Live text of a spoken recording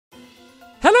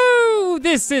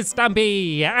this is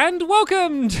Stampy, and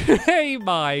welcome to a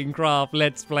Minecraft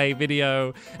Let's Play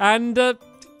video. And,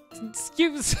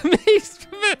 excuse me,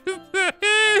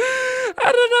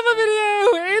 and another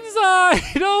video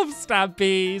inside of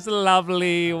Stampy's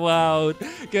lovely world.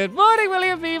 Good morning,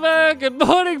 William Beaver, good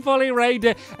morning, Polly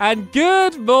Reindeer, and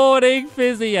good morning,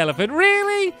 Fizzy Elephant.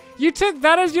 Really? You took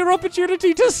that as your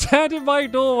opportunity to stand in my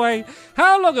doorway.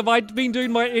 How long have I been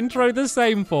doing my intro the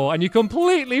same for? And you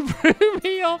completely threw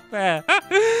me off there.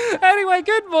 Anyway,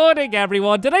 good morning,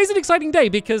 everyone. Today's an exciting day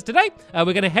because today we're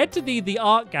going to head to the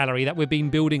art gallery that we've been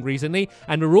building recently,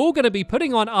 and we're all going to be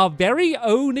putting on our very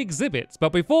own exhibits.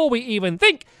 But before we even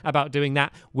think about doing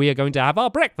that, we are going to have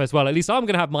our breakfast. Well, at least I'm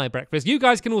going to have my breakfast. You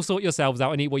guys can all sort yourselves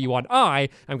out and eat what you want. I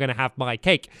am going to have my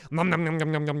cake. Nom, nom, nom,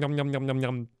 nom, nom, nom, nom, nom, nom,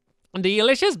 nom.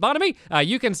 Delicious, Barnaby.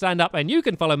 You can stand up and you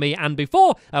can follow me. And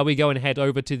before we go and head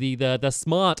over to the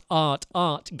Smart Art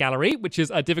Gallery, which is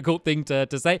a difficult thing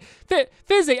to say.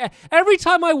 Fizzy, every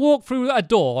time I walk through a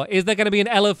door, is there going to be an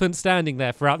elephant standing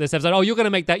there throughout this episode? Oh, you're going to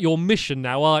make that your mission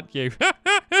now, aren't you?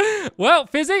 Well,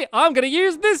 Fizzy, I'm going to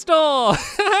use this door.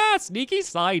 Sneaky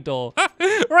side door.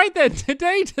 Right then,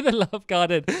 today to the Love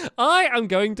Garden, I am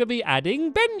going to be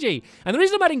adding Benji. And the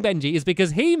reason I'm adding Benji is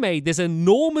because he made this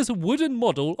enormous wooden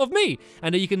model of me.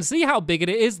 And you can see how big it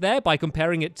is there by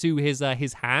comparing it to his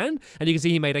hand. And you can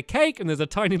see he made a cake, and there's a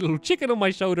tiny little chicken on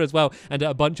my shoulder as well, and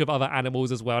a bunch of other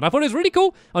animals as well. And I thought it was really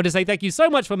cool. I want to say thank you so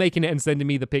much for making it and sending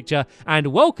me the picture. And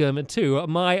welcome to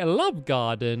my Love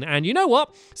Garden. And you know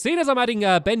what? Seeing as I'm adding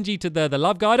Benji to the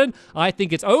Love Garden, I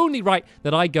think it's only right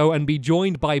that I go and be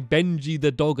joined by Benji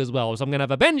the dog as well. So I'm going to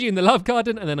have a Benji in the Love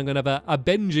Garden, and then I'm going to have a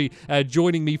Benji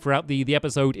joining me throughout the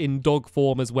episode in dog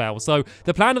form as well. So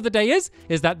the plan of the day is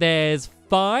that there's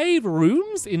 5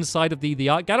 rooms inside of the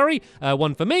art gallery.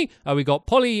 One for me. We got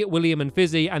Polly, William, and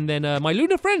Fizzy, and then my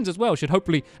Lunar friends as well should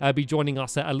hopefully be joining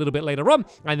us a little bit later on.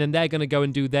 And then they're going to go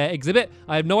and do their exhibit.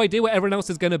 I have no idea what everyone else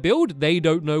is going to build. They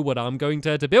don't know what I'm going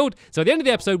to build. So at the end of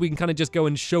the episode, we can kind of just go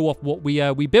and show off what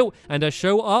we built and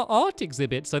show our art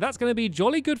exhibit. So that's going to be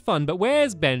jolly good fun. But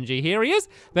where's Benji? Here he is.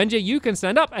 Benji, you can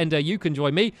stand up and you can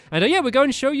join me. And yeah, we're going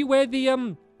to show you where the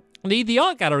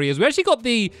art gallery is. We actually got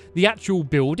the actual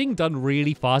building done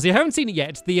really fast. I haven't seen it yet.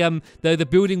 It's the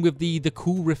building with the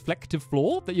cool reflective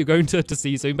floor that you're going to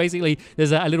see soon. Basically,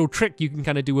 there's a little trick you can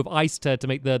kind of do with ice to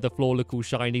make the floor look all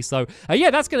shiny. So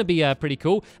yeah, that's going to be pretty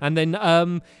cool. And then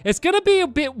it's going to be a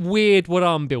bit weird what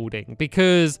I'm building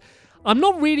because I'm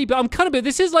not really, but I'm kind of,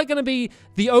 this is like going to be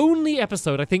the only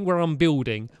episode, I think, where I'm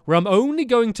only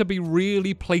going to be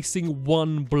really placing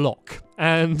one block.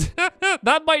 And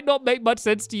that might not make much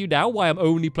sense to you now, why I'm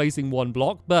only placing one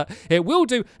block, but it will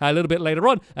do a little bit later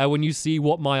on when you see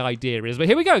what my idea is. But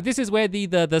here we go. This is where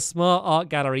the Smart Art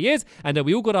Gallery is, and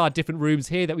we all got our different rooms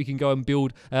here that we can go and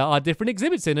build our different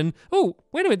exhibits in. And, oh,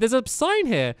 wait a minute, there's a sign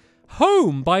here.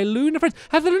 Home by Lunar Friends.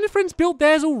 Have the Lunar Friends built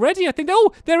theirs already? I think,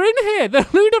 oh, they're in here. The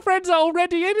Lunar Friends are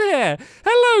already in here.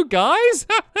 Hello, guys.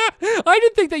 I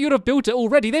didn't think that you'd have built it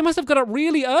already. They must have got up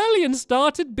really early and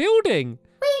started building.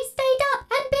 We stayed up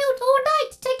and built all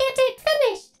night to get it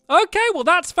finished. Okay, well,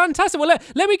 that's fantastic. Well,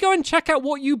 let me go and check out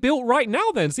what you built right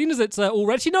now then, seeing as it's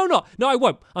already... No, I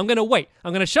won't. I'm going to wait.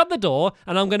 I'm going to shut the door,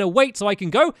 and I'm going to wait so I can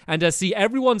go and see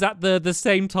everyone's at the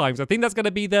same time. So I think that's going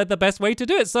to be the best way to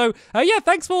do it. So, yeah,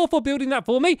 thanks for building that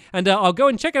for me, and I'll go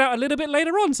and check it out a little bit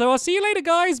later on. So I'll see you later,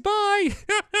 guys. Bye.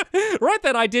 Right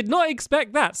then, I did not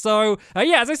expect that. So,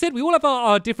 yeah, as I said, we all have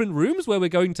our different rooms where we're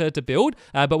going to build,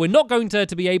 but we're not going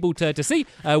to be able to see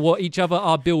what each other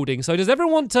are building. So does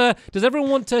everyone want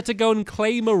to go and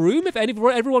claim a room? If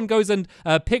everyone goes and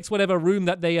picks whatever room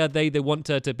that they want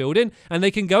to build in, and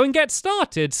they can go and get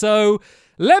started. So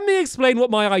let me explain what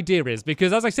my idea is,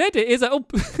 because as I said, it is a...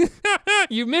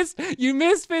 You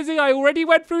missed, Fizzy. I already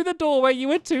went through the doorway. You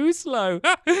were too slow.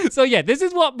 So yeah, this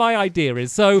is what my idea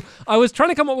is. So I was trying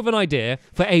to come up with an idea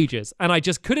for ages, and I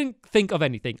just couldn't think of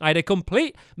anything. I had a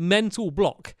complete mental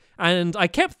block, and I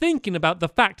kept thinking about the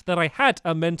fact that I had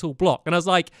a mental block, and I was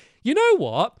like, you know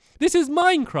what? This is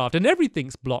Minecraft, and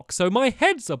everything's blocked, so my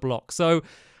head's a block. So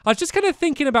I was just kind of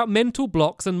thinking about mental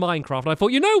blocks and Minecraft, and I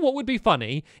thought, you know what would be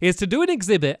funny is to do an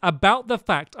exhibit about the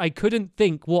fact I couldn't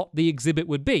think what the exhibit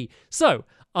would be. So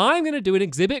I'm going to do an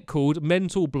exhibit called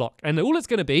Mental Block, and all it's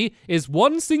going to be is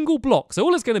one single block. So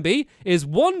all it's going to be is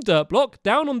one dirt block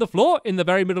down on the floor in the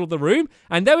very middle of the room,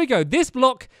 and there we go. This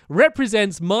block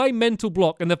represents my mental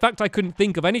block and the fact I couldn't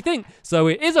think of anything. So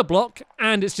it is a block,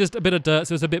 and it's just a bit of dirt,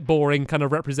 so it's a bit boring, kind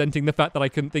of representing the fact that I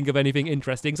couldn't think of anything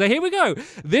interesting. So here we go.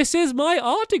 This is my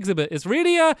art exhibit. It's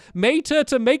really made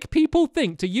to make people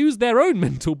think, to use their own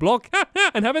mental block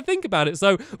and have a think about it.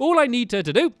 So all I need to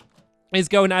do is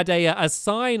go and add a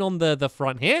sign on the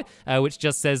front here, which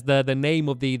just says the name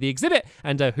of the exhibit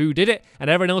and who did it, and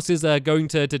everyone else is going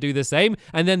to do the same,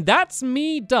 and then that's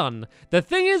me done. The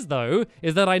thing is, though,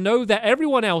 is that I know that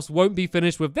everyone else won't be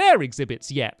finished with their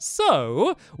exhibits yet,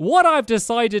 so what I've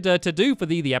decided to do for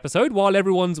the episode, while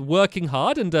everyone's working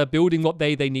hard and building what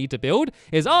they need to build,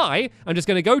 is I'm just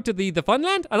going to go to the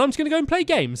Funland, and I'm just going to go and play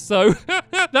games. So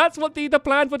that's what the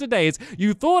plan for today is.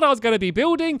 You thought I was going to be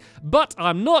building, but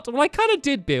I'm not. Well, I kind of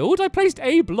did build. I placed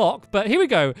a block, but here we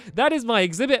go. That is my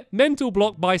exhibit, Mental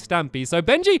Block by Stampy. So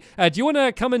Benji, do you want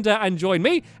to come and join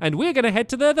me? And we're going to head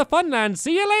to the Funland.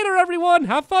 See you later, everyone.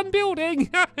 Have fun building.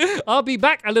 I'll be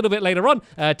back a little bit later on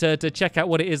to check out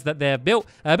what it is that they've built.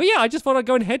 But yeah, I just thought I'd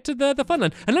go and head to the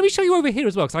Funland. And let me show you over here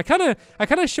as well, because I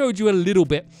kind of showed you a little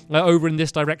bit over in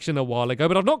this direction a while ago,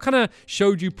 but I've not kind of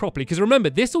showed you properly, because remember,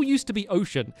 this all used to be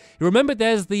ocean. You remember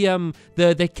there's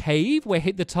the cave where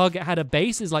Hit the Target had a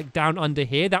base, is like down under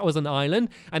here. That was an island,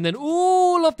 and then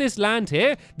all of this land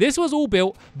here, this was all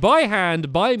built by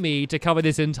hand by me to cover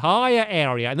this entire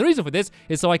area. And the reason for this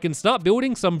is so I can start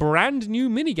building some brand new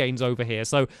mini games over here.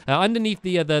 So underneath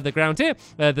the ground here,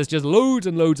 there's just loads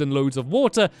and loads and loads of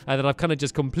water that I've kind of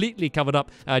just completely covered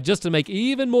up just to make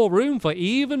even more room for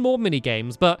even more mini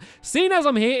games. But seeing as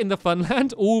I'm here in the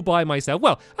Funland all by myself,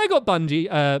 well, I got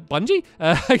I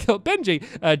got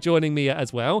Benji joining me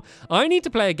as well. I need to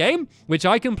play a game which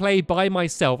I can play by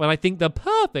myself, and I think the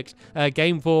perfect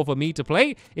game for me to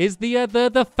play is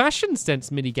the Fashion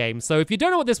Sense mini game. So if you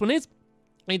don't know what this one is,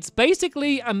 it's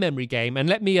basically a memory game, and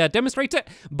let me demonstrate it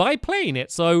by playing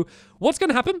it. So what's going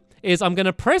to happen is I'm going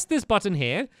to press this button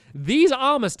here. These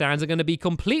armor stands are going to be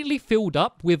completely filled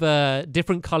up with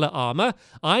different color armor.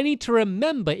 I need to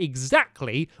remember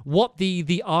exactly what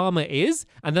the armor is,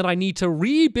 and then I need to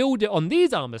rebuild it on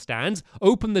these armor stands,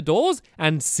 open the doors,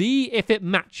 and see if it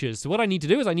matches. So what I need to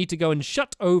do is I need to go and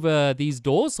shut over these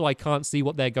doors so I can't see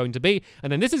what they're going to be,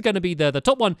 and then this is going to be the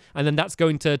top one, and then that's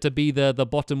going to be the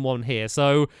bottom one here.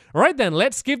 So right then,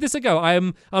 let's give this a go.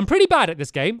 I'm pretty bad at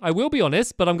this game, I will be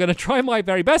honest, but I'm going to try my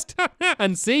very best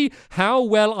and see how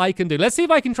well I can do. Let's see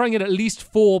if I can try and get at least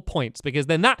 4 points, because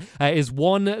then that is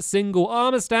one single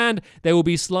armor stand. They will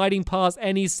be sliding past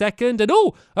any second, and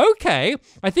oh, okay,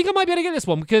 I think I might be able to get this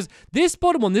one, because this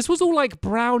bottom one, this was all like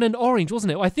brown and orange,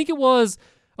 wasn't it? I think it was...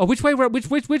 Oh, which way was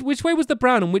the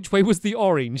brown and which way was the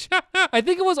orange? I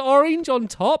think it was orange on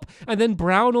top and then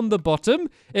brown on the bottom.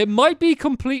 It might be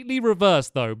completely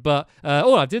reversed though, but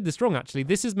oh, I did this wrong actually.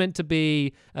 This is meant to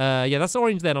be yeah, that's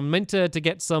orange then. I'm meant to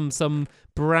get some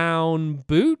brown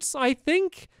boots, I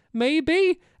think.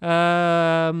 Maybe.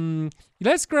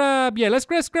 Let's grab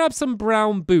some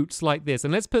brown boots like this,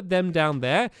 and let's put them down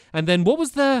there. And then what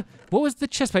was the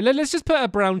chest plate? Let's just put a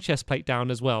brown chest plate down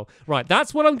as well. Right,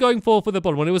 that's what I'm going for the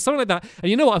bottom one. It was something like that.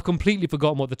 And you know what? I've completely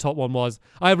forgotten what the top one was.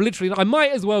 I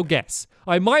might as well guess.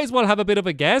 I might as well have a bit of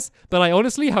a guess, but I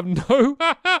honestly have no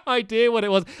idea what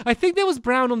it was. I think there was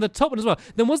brown on the top one as well.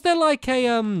 Then was there like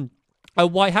a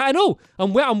white hat? And oh,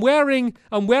 I'm wearing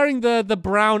the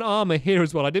brown armor here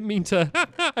as well. I didn't mean to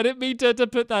to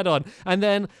put that on. And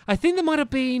then I think there might have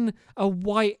been a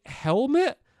white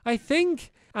helmet, I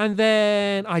think. And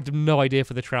then I have no idea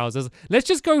for the trousers. Let's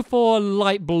just go for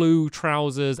light blue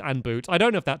trousers and boots. I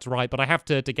don't know if that's right, but I have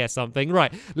to guess something.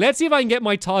 Right, let's see if I can get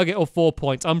my target of 4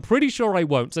 points. I'm pretty sure I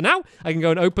won't. So now I can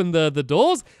go and open the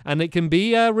doors, and it can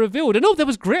be revealed. And oh, there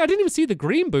was green. I didn't even see the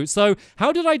green boots. So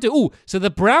how did I do? Oh, so the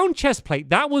brown chest plate,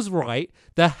 that was right.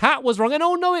 The hat was wrong. And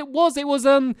oh no, it was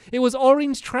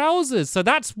orange trousers. So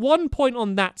that's 1 point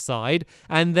on that side.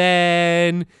 And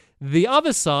then the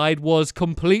other side was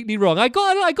completely wrong. I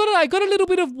got a little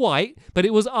bit of white, but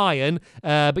it was iron.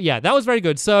 But yeah, that was very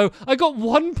good. So I got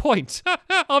 1 point.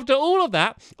 After all of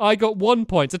that, I got 1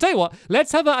 point. So tell you what,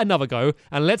 let's have another go,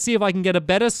 and let's see if I can get a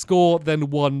better score than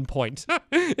 1 point.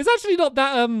 It's actually not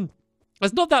that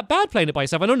it's not that bad playing it by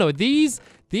yourself. I don't know.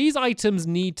 These items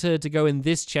need to go in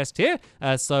this chest here.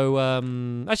 So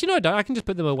actually, no, I don't. I can just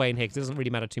put them away in here because it doesn't really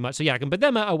matter too much. So yeah, I can put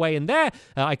them away in there.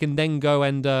 I can then go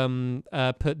and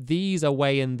put these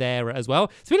away in there as well.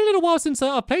 It's been a little while since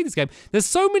I've played this game. There's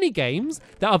so many games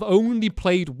that I've only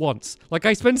played once. Like,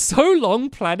 I spent so long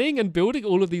planning and building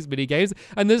all of these mini games,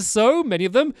 and there's so many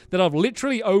of them that I've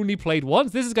literally only played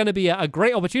once. This is going to be a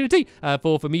great opportunity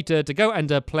for me to go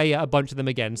and play a bunch of them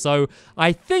again. So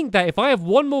I think that if I have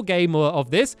one more game of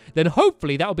this, this, then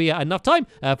hopefully that'll be enough time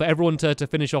for everyone to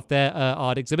finish off their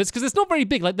art exhibits, because it's not very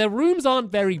big. Like, their rooms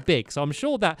aren't very big, so I'm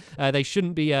sure that they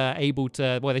shouldn't be able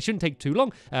to, well, they shouldn't take too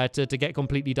long to get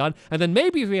completely done. And then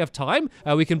maybe if we have time,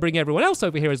 we can bring everyone else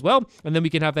over here as well, and then we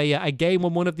can have a game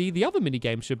on one of the other mini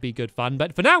games. Should be good fun.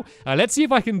 But for now, let's see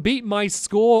if I can beat my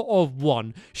score of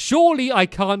 1. Surely I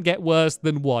can't get worse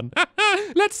than 1.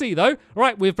 Let's see though.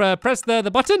 Right, we've pressed the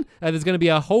button. There's going to be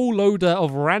a whole load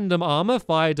of random armor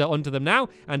fired onto them now,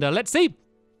 and let's see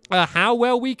how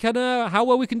well we can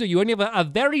do. You only have a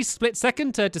very split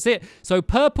second to see it. So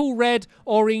purple, red,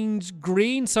 orange,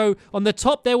 green. So on the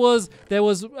top there was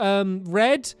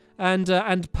red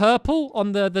and purple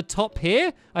on the top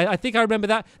here. I think I remember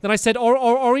that. Then I said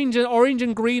orange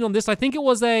and green on this. I think it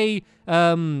was a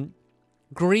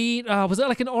green. Was it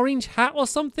like an orange hat or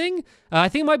something? I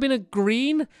think it might have been a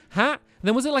green hat.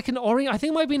 Then was it like an orange? I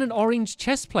think it might have been an orange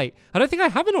chest plate. I don't think I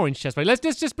have an orange chest plate. Let's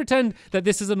just pretend that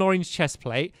this is an orange chest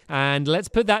plate, and let's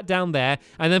put that down there.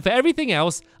 And then for everything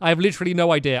else, I have literally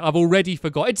no idea. I've already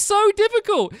forgot. It's so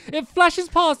difficult. It flashes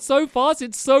past so fast.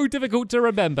 It's so difficult to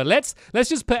remember. Let's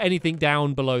just put anything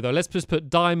down below though. Let's just put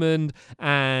diamond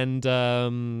and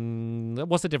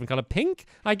what's the different color? Pink,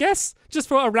 I guess. Just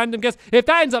for a random guess. If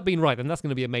that ends up being right, then that's going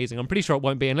to be amazing. I'm pretty sure it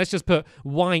won't be. And let's just put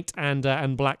white and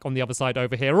black on the other side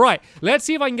over here. Right. Let's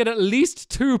see if I can get at least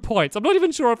 2 points. I'm not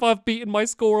even sure if I've beaten my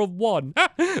score of 1.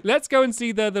 Let's go and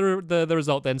see the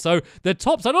result then. So the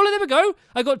top side, oh, there we go.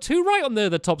 I got 2 right on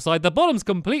the top side. The bottom's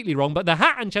completely wrong, but the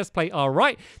hat and chest plate are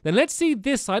right. Then let's see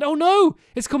this side. Oh no,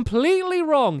 it's completely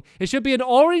wrong. It should be an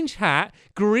orange hat,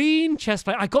 green chest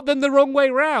plate. I got them the wrong way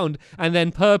round, and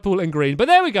then purple and green. But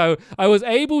there we go. I was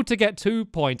able to get 2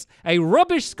 points. A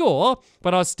rubbish score,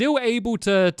 but I was still able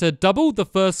to double the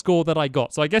first score that I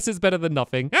got. So I guess it's better than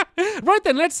nothing. Right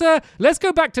then, let's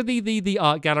go back to the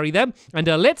art gallery then, and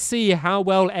let's see how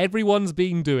well everyone's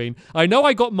been doing. I know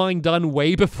I got mine done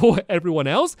way before everyone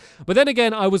else, but then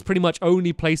again, I was pretty much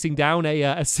only placing down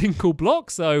a single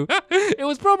block, so it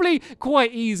was probably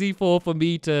quite easy for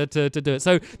me to do it.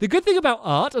 So the good thing about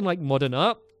art and like modern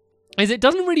art is it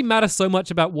doesn't really matter so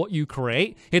much about what you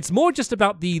create. It's more just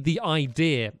about the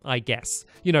idea, I guess.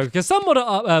 You know, because some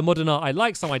modern art I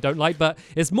like, some I don't like, but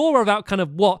it's more about kind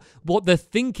of what the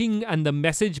thinking and the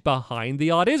message behind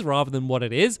the art is rather than what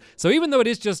it is. So even though it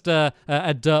is just a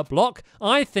dirt block,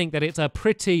 I think that it's a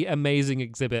pretty amazing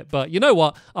exhibit. But you know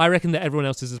what? I reckon that everyone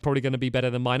else's is probably going to be better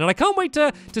than mine. And I can't wait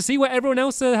to see what everyone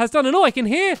else has done. And oh, I can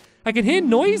hear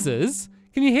noises.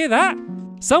 Can you hear that?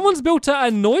 Someone's built a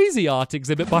noisy art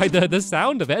exhibit by the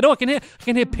sound of it. Oh, I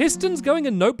can hear pistons going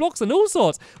and note blocks and all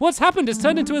sorts. What's happened? It's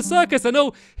turned into a circus. And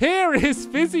oh, here is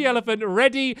Fizzy Elephant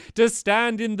ready to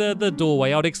stand in the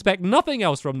doorway. I would expect nothing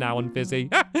else from now on,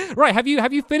 Fizzy. Right, have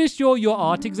you finished your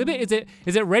art exhibit?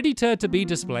 Is it ready to be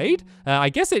displayed? I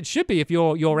guess it should be if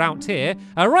you're out here.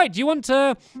 Right, do you want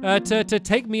to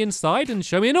take me inside and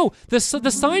show me? And oh, the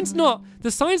sign's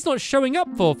not showing up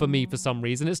for me for some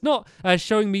reason. It's not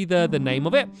showing me the name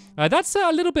of it. That's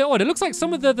a little bit odd. It looks like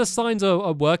some of the signs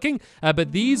are working,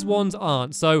 but these ones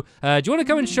aren't. So do you want to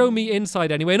go and show me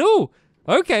inside anyway? And oh,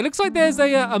 okay, looks like there's a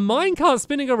minecart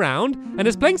spinning around, and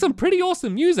it's playing some pretty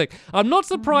awesome music. I'm not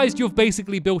surprised you've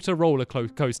basically built a roller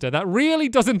coaster. That really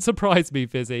doesn't surprise me,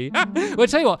 Fizzy. Well,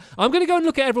 tell you what, I'm going to go and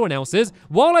look at everyone else's.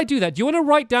 While I do that, do you want to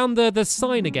write down the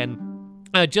sign again?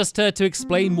 Just to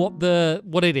explain what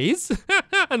it is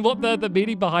and what the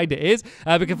meaning behind it is,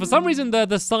 because for some reason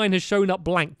the sign has shown up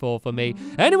blank for me.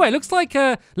 Anyway, looks like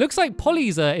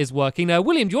Polly's is working.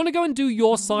 William, do you want to go and do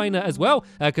your sign as well?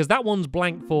 Because that one's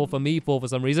blank for me for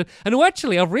some reason. And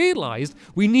actually, I've realised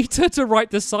we need to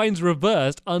write the signs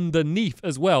reversed underneath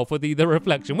as well for the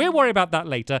reflection. We'll worry about that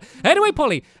later. Anyway,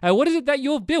 Polly, what is it that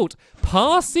you've built?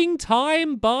 Passing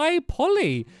Time by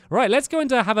Polly. Right, let's go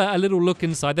and have a little look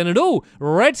inside then. And oh,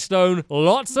 redstone,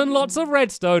 lots and lots of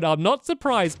redstone. I'm not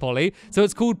surprised, Polly. So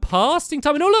it's called Passing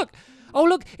Time. And oh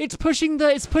look, it's pushing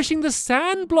the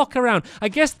sand block around. I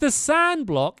guess the sand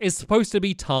block is supposed to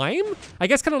be time. I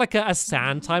guess kind of like a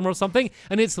sand timer or something.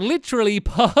 And it's literally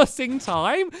passing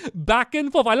time back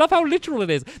and forth. I love how literal it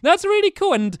is. That's really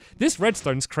cool. And this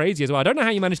redstone's crazy as well. I don't know how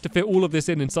you managed to fit all of this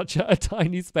in such a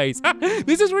tiny space.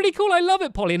 This is really cool. I love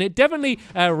it, Polly. And it definitely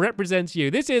represents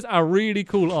you. This is a really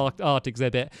cool art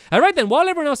exhibit. All right then, while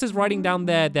everyone else is writing down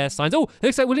their signs. Oh, it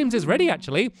looks like Williams is ready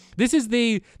actually. This is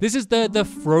the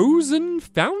frozen frozen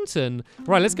fountain.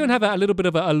 Right, let's go and have a little bit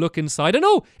of a look inside. And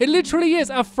oh, it literally is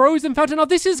a frozen fountain. Oh,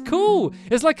 this is cool.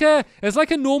 It's like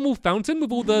a normal fountain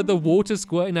with all the water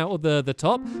squirting out of the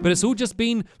top, but it's all just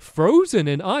been frozen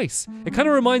in ice. It kind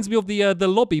of reminds me of the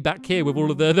lobby back here with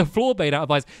all of the floor made out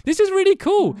of ice. This is really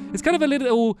cool. It's kind of a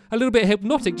little bit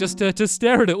hypnotic just to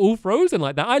stare at it all frozen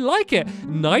like that. I like it.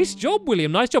 Nice job,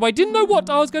 William. Nice job. I didn't know what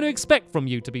I was going to expect from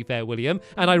you, to be fair, William,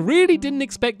 and I really didn't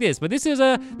expect this, but this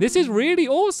is really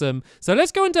awesome. So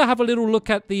let's go and have a little look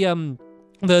at the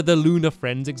Lunar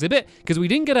Friends exhibit, because we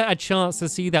didn't get a chance to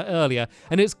see that earlier,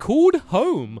 and it's called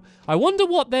Home. I wonder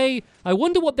what they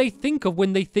think of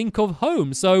when they think of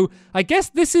home. So I guess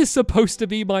this is supposed to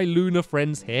be my Lunar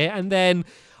Friends here, and then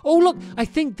oh look, I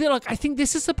think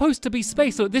this is supposed to be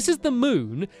space. So this is the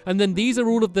moon, and then these are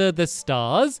all of the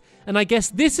stars, and I guess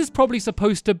this is probably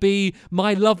supposed to be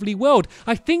my lovely world.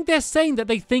 I think they're saying that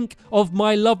they think of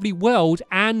my lovely world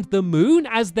and the moon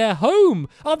as their home.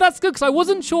 Oh, that's good, because I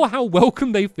wasn't sure how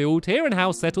welcome they feel here and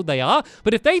how settled they are.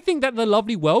 But if they think that the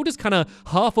lovely world is kind of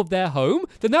half of their home,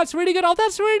 then that's really good. Oh,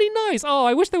 that's really nice. Oh,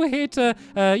 I wish they were here to,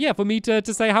 for me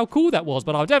to say how cool that was.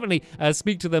 But I'll definitely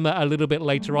speak to them a little bit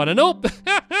later on. And oh,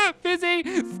 Fizzy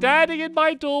standing in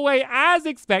my doorway as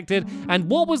expected. And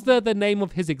what was the name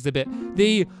of his exhibit?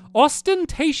 The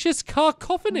Ostentatious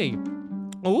Cacophony.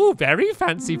 Oh, very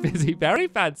fancy, Fizzy. Very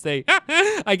fancy.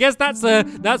 I guess that's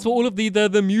what all of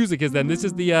the music is then. This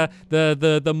is the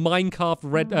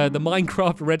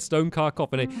Minecraft redstone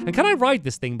cacophony. And can I ride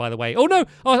this thing, by the way? Oh no!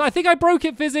 Oh, I think I broke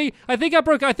it, Fizzy. I think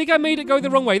I made it go the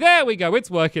wrong way. There we go.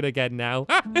 It's working again now.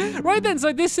 Right then.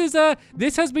 So this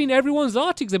has been everyone's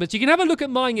art exhibit. You can have a look at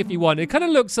mine if you want. It kind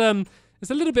of looks it's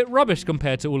a little bit rubbish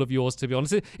compared to all of yours, to be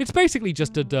honest. It's basically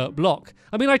just a dirt block.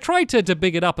 I mean, I tried to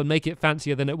big it up and make it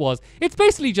fancier than it was. It's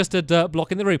basically just a dirt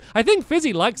block in the room. I think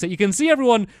Fizzy likes it. You can see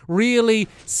everyone really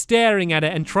staring at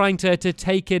it and trying to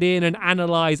take it in and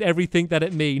analyze everything that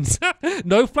it means.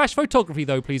 No flash photography,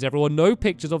 though, please, everyone. No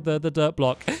pictures of the dirt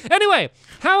block. Anyway,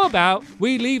 how about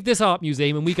we leave this art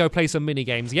museum and we go play some mini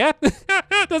games, yeah?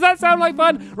 Does that sound like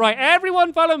fun? Right,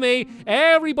 everyone follow me.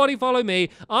 Everybody follow me.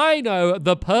 I know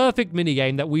the perfect mini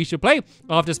game that we should play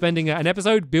after spending an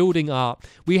episode building art.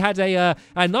 We had a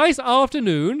nice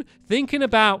afternoon thinking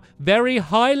about very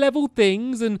high level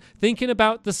things and thinking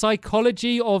about the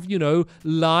psychology of,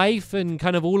 life and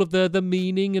kind of all of the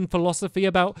meaning and philosophy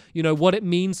about, what it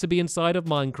means to be inside of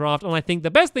Minecraft. And I think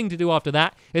the best thing to do after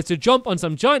that is to jump on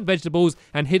some giant vegetables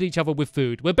and hit each other with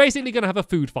food. We're basically going to have a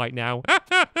food fight now.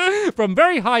 From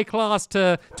very high class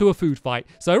to a food fight.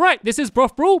 So right, this is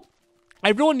Broth Brawl.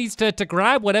 Everyone needs to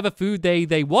grab whatever food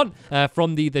they want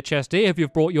from the chest here. If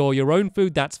you've brought your own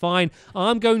food, that's fine.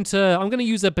 I'm going to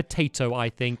use a potato, I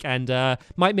think, and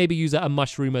might maybe use a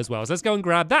mushroom as well. So let's go and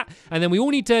grab that, and then we all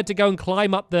need to go and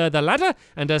climb up the ladder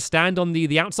and stand on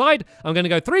the outside. I'm going to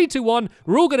go 3, 2, 1.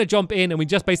 We're all going to jump in, and we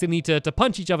just basically need to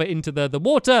punch each other into the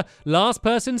water. Last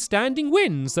person standing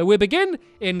wins. So we'll begin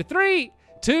in 3,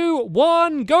 2,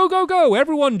 1, go, go, go.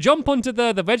 Everyone jump onto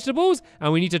the vegetables,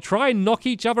 and we need to try and knock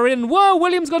each other in. Whoa,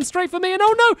 William's gone straight for me, and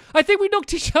oh no, I think we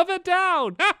knocked each other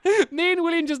down. Me and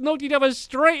William just knocked each other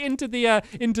straight into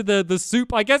the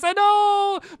soup, I guess. And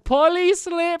oh, Polly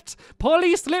slipped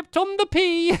on the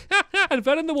pea and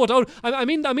fell in the water. Oh, I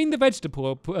mean the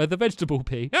vegetable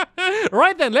pea.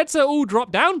 Right then, let's all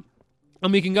drop down.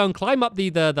 And we can go and climb up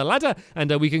the ladder, and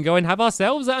we can go and have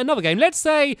ourselves another game. Let's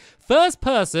say first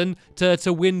person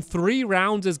to win 3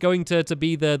 rounds is going to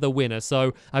be the winner.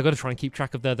 So I've got to try and keep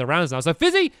track of the rounds now. So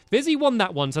Fizzy won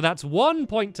that one. So that's 1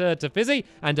 point to Fizzy,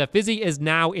 and Fizzy is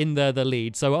now in the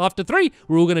lead. So after 3,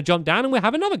 we're all going to jump down and we'll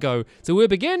have another go. So we'll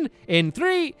begin in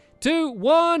 3, 2,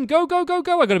 1, go, go, go,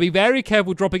 go. I gotta be very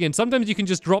careful dropping in. Sometimes you can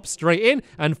just drop straight in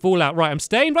and fall out. Right, I'm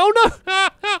staying. Oh no,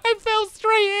 I fell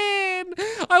straight in.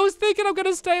 I was thinking I'm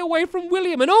gonna stay away from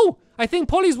William, and oh, I think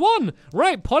Polly's won.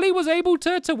 Right, Polly was able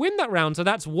to win that round. So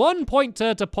that's 1 point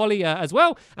to Polly as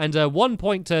well, and 1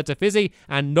 point to Fizzy,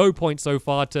 and no point so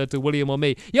far to William or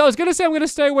me. Yeah, I was gonna say I'm gonna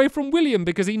stay away from William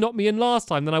because he knocked me in last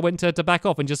time. Then I went to back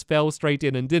off and just fell straight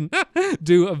in and didn't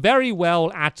do very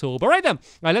well at all. But right then,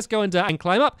 right, let's go and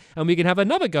climb up, and we can have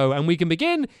another go, and we can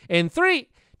begin in 3,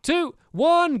 2,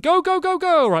 1, go, go, go,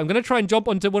 go. Right, I'm going to try and jump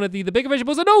onto one of the bigger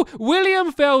vegetables. And oh,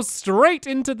 William fell straight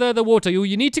into the water.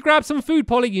 You need to grab some food,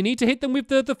 Polly. You need to hit them with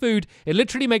the food. It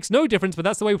literally makes no difference, but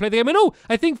that's the way we play the game. And oh,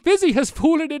 I think Fizzy has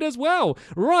fallen in as well.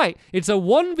 Right, it's a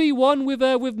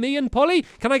 1v1 with me and Polly.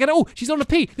 Can I get it? Oh, she's on a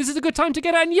P. This is a good time to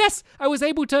get her. And yes, I was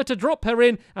able to drop her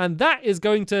in, and that is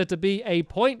going to be a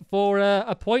point for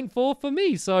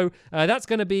me. So that's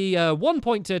going to be 1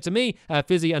 point to me,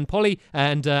 Fizzy and Polly,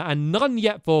 and none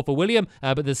yet for William,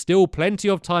 but there's still plenty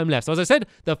of time left. So as I said,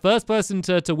 the first person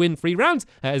to win 3 rounds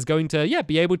is going to,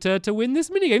 be able to win this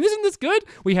minigame. Isn't this good?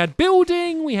 We had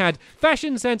building, we had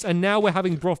fashion sense, and now we're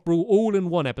having Broth Brawl all in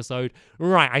one episode.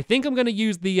 Right, I think I'm going to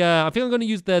use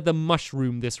the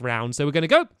mushroom this round. So we're going to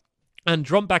go and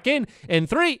jump back in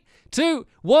 3, 2,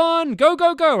 1, go,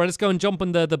 go, go. Right, let's go and jump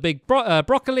on the big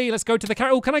broccoli. Let's go to the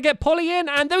carrot. Oh, can I get Polly in?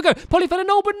 And there we go. Polly fell in.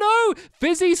 No, but no.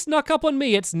 Fizzy snuck up on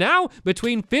me. It's now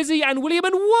between Fizzy and William.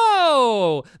 And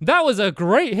whoa, that was a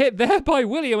great hit there by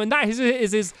William. And that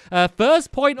is his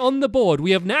first point on the board.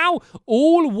 We have now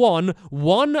all won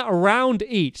 1 round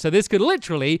each. So this could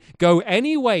literally go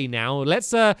any way now.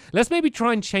 Let's maybe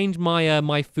try and change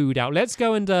my food out. Let's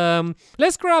go and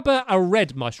let's grab a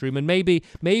red mushroom and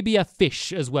maybe a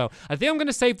fish as well. I think I'm going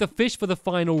to save the fish for the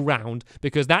final round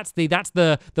because that's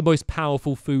the most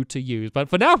powerful food to use. But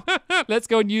for now, let's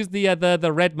go and use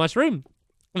the red mushroom.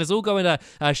 Let's all go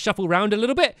and shuffle around a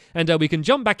little bit, and we can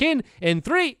jump back in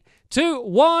 3, 2,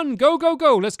 1, go, go,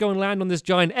 go. Let's go and land on this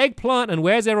giant eggplant. And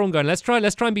where's everyone going? Let's try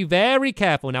and be very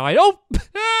careful now.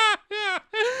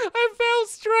 I fell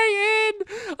straight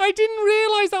in. I didn't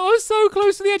realize that I was so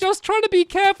close to the edge. I was trying to be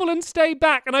careful and stay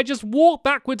back, and I just walked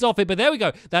backwards off it. But there we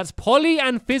go. That's Polly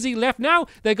and Fizzy left now.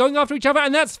 They're going after each other,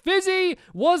 and that's Fizzy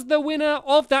was the winner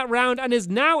of that round and is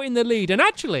now in the lead. And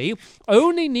actually,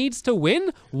 only needs to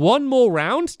win 1 more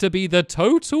round to be the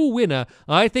total winner.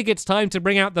 I think it's time to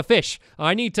bring out the fish.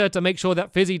 I need to make sure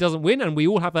that Fizzy doesn't win, and we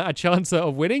all have a chance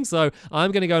of winning. So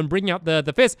I'm going to go and bring out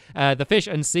the fish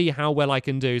and see how well I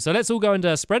can do. So let's all go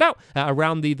and spread out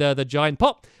around the giant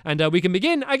pot, and we can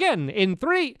begin again in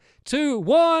 3, 2,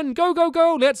 1, go, go,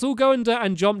 go. Let's all go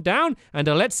and jump down, and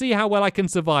let's see how well I can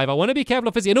survive. I want to be careful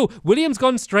of Fizzy. And William's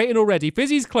gone straight in already.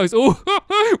 Fizzy's close. Oh,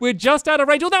 we're just out of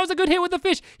range. Oh, that was a good hit with the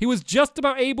fish. He was just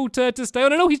about able to stay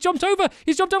on. Oh, no, he's jumped over.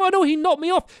 Oh, no, he knocked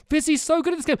me off. Fizzy's so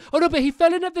good at this game. Oh, no, but he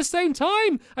fell in at the same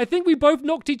time. I think we both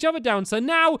knocked each other down. So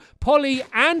now Polly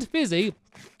and Fizzy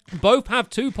both have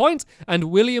 2 points,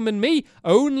 and William and me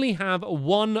only have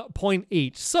 1 point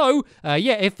each. So,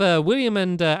 if William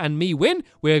and me win,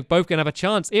 we're both gonna have a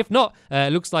chance. If not,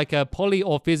 it looks like Polly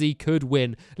or Fizzy could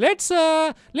win. Let's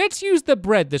use the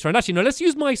bread this round. Actually, no, let's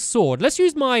use my sword. Let's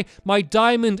use my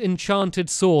diamond enchanted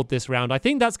sword this round. I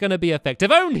think that's gonna be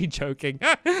effective. Only joking.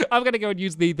 I'm gonna go and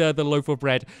use the loaf of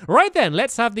bread. Right then,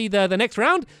 let's have the next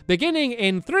round beginning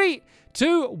in 3,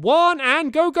 2, 1,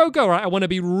 and go, go, go. Right, I want to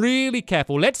be really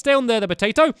careful. Let's stay on the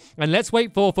potato, and let's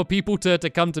wait for people to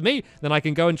come to me. Then I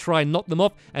can go and try and knock them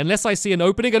off, unless I see an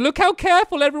opening. And look how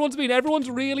careful everyone's been. Everyone's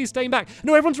really staying back.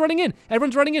 No, everyone's running in.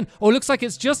 Oh, it looks like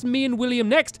it's just me and William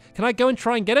next. Can I go and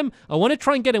try and get him? I want to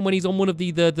try and get him when he's on one of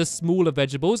the smaller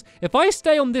vegetables. If I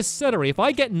stay on this celery, if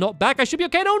I get knocked back, I should be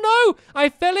okay. Oh, no, I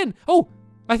fell in. Oh,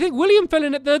 I think William fell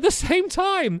in at the same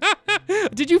time.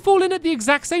 Did you fall in at the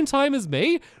exact same time as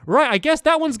me? Right, I guess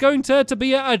that one's going to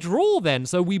be a draw then.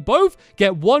 So we both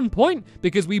get 1 point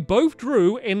because we both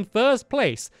drew in first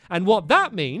place. And what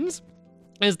that means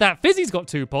is that Fizzy's got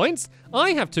 2 points,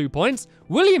 I have 2 points,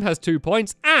 William has 2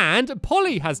 points, and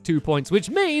Polly has 2 points,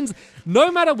 which means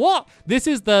no matter what, this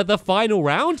is the final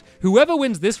round. Whoever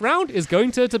wins this round is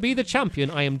going to be the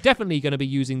champion. I am definitely going to be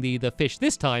using the fish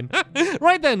this time.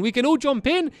 Right then, we can all jump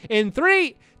in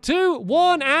 3, 2,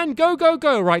 1, and go, go,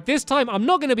 go. Right, this time I'm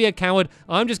not going to be a coward.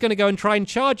 I'm just going to go and try and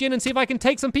charge in and see if I can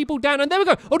take some people down. And there we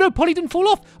go. Oh no, Polly didn't fall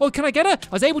off. Oh, can I get her?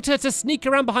 I was able to sneak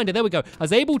around behind her. There we go. I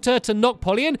was able to knock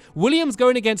Polly in. William's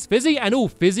going against Fizzy,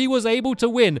 and Fizzy was able to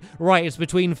win. Right, it's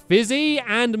between Fizzy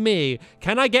and me.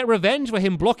 Can I get revenge for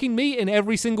him blocking me in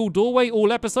every single doorway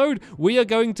all episode? We are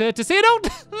going to see it out.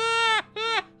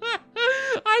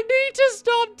 I need to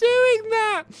stop doing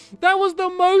that. That was the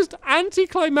most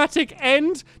anticlimactic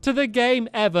end to the game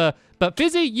ever. But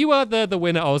Fizzy, you are the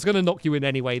winner. I was going to knock you in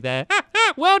anyway there.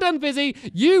 Well done, Fizzy.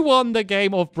 You won the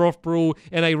game of Broth Brawl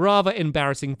in a rather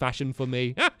embarrassing fashion for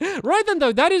me. Right then,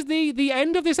 though, that is the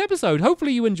end of this episode.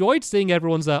 Hopefully you enjoyed seeing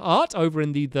everyone's art over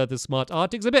in the Smart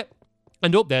Art exhibit.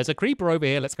 And there's a creeper over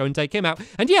here. Let's go and take him out.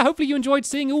 And yeah, hopefully you enjoyed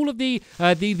seeing all of the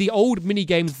old mini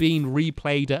games being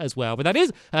replayed as well. But that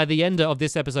is the end of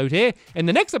this episode here. In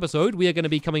the next episode, we are going to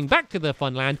be coming back to the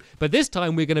Funland, but this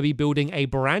time we're going to be building a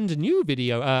brand new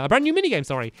mini game,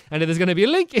 sorry. And there's going to be a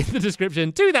link in the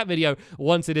description to that video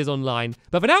once it is online.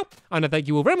 But for now, I want to thank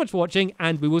you all very much for watching,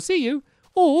 and we will see you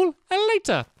all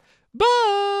later.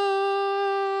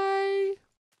 Bye!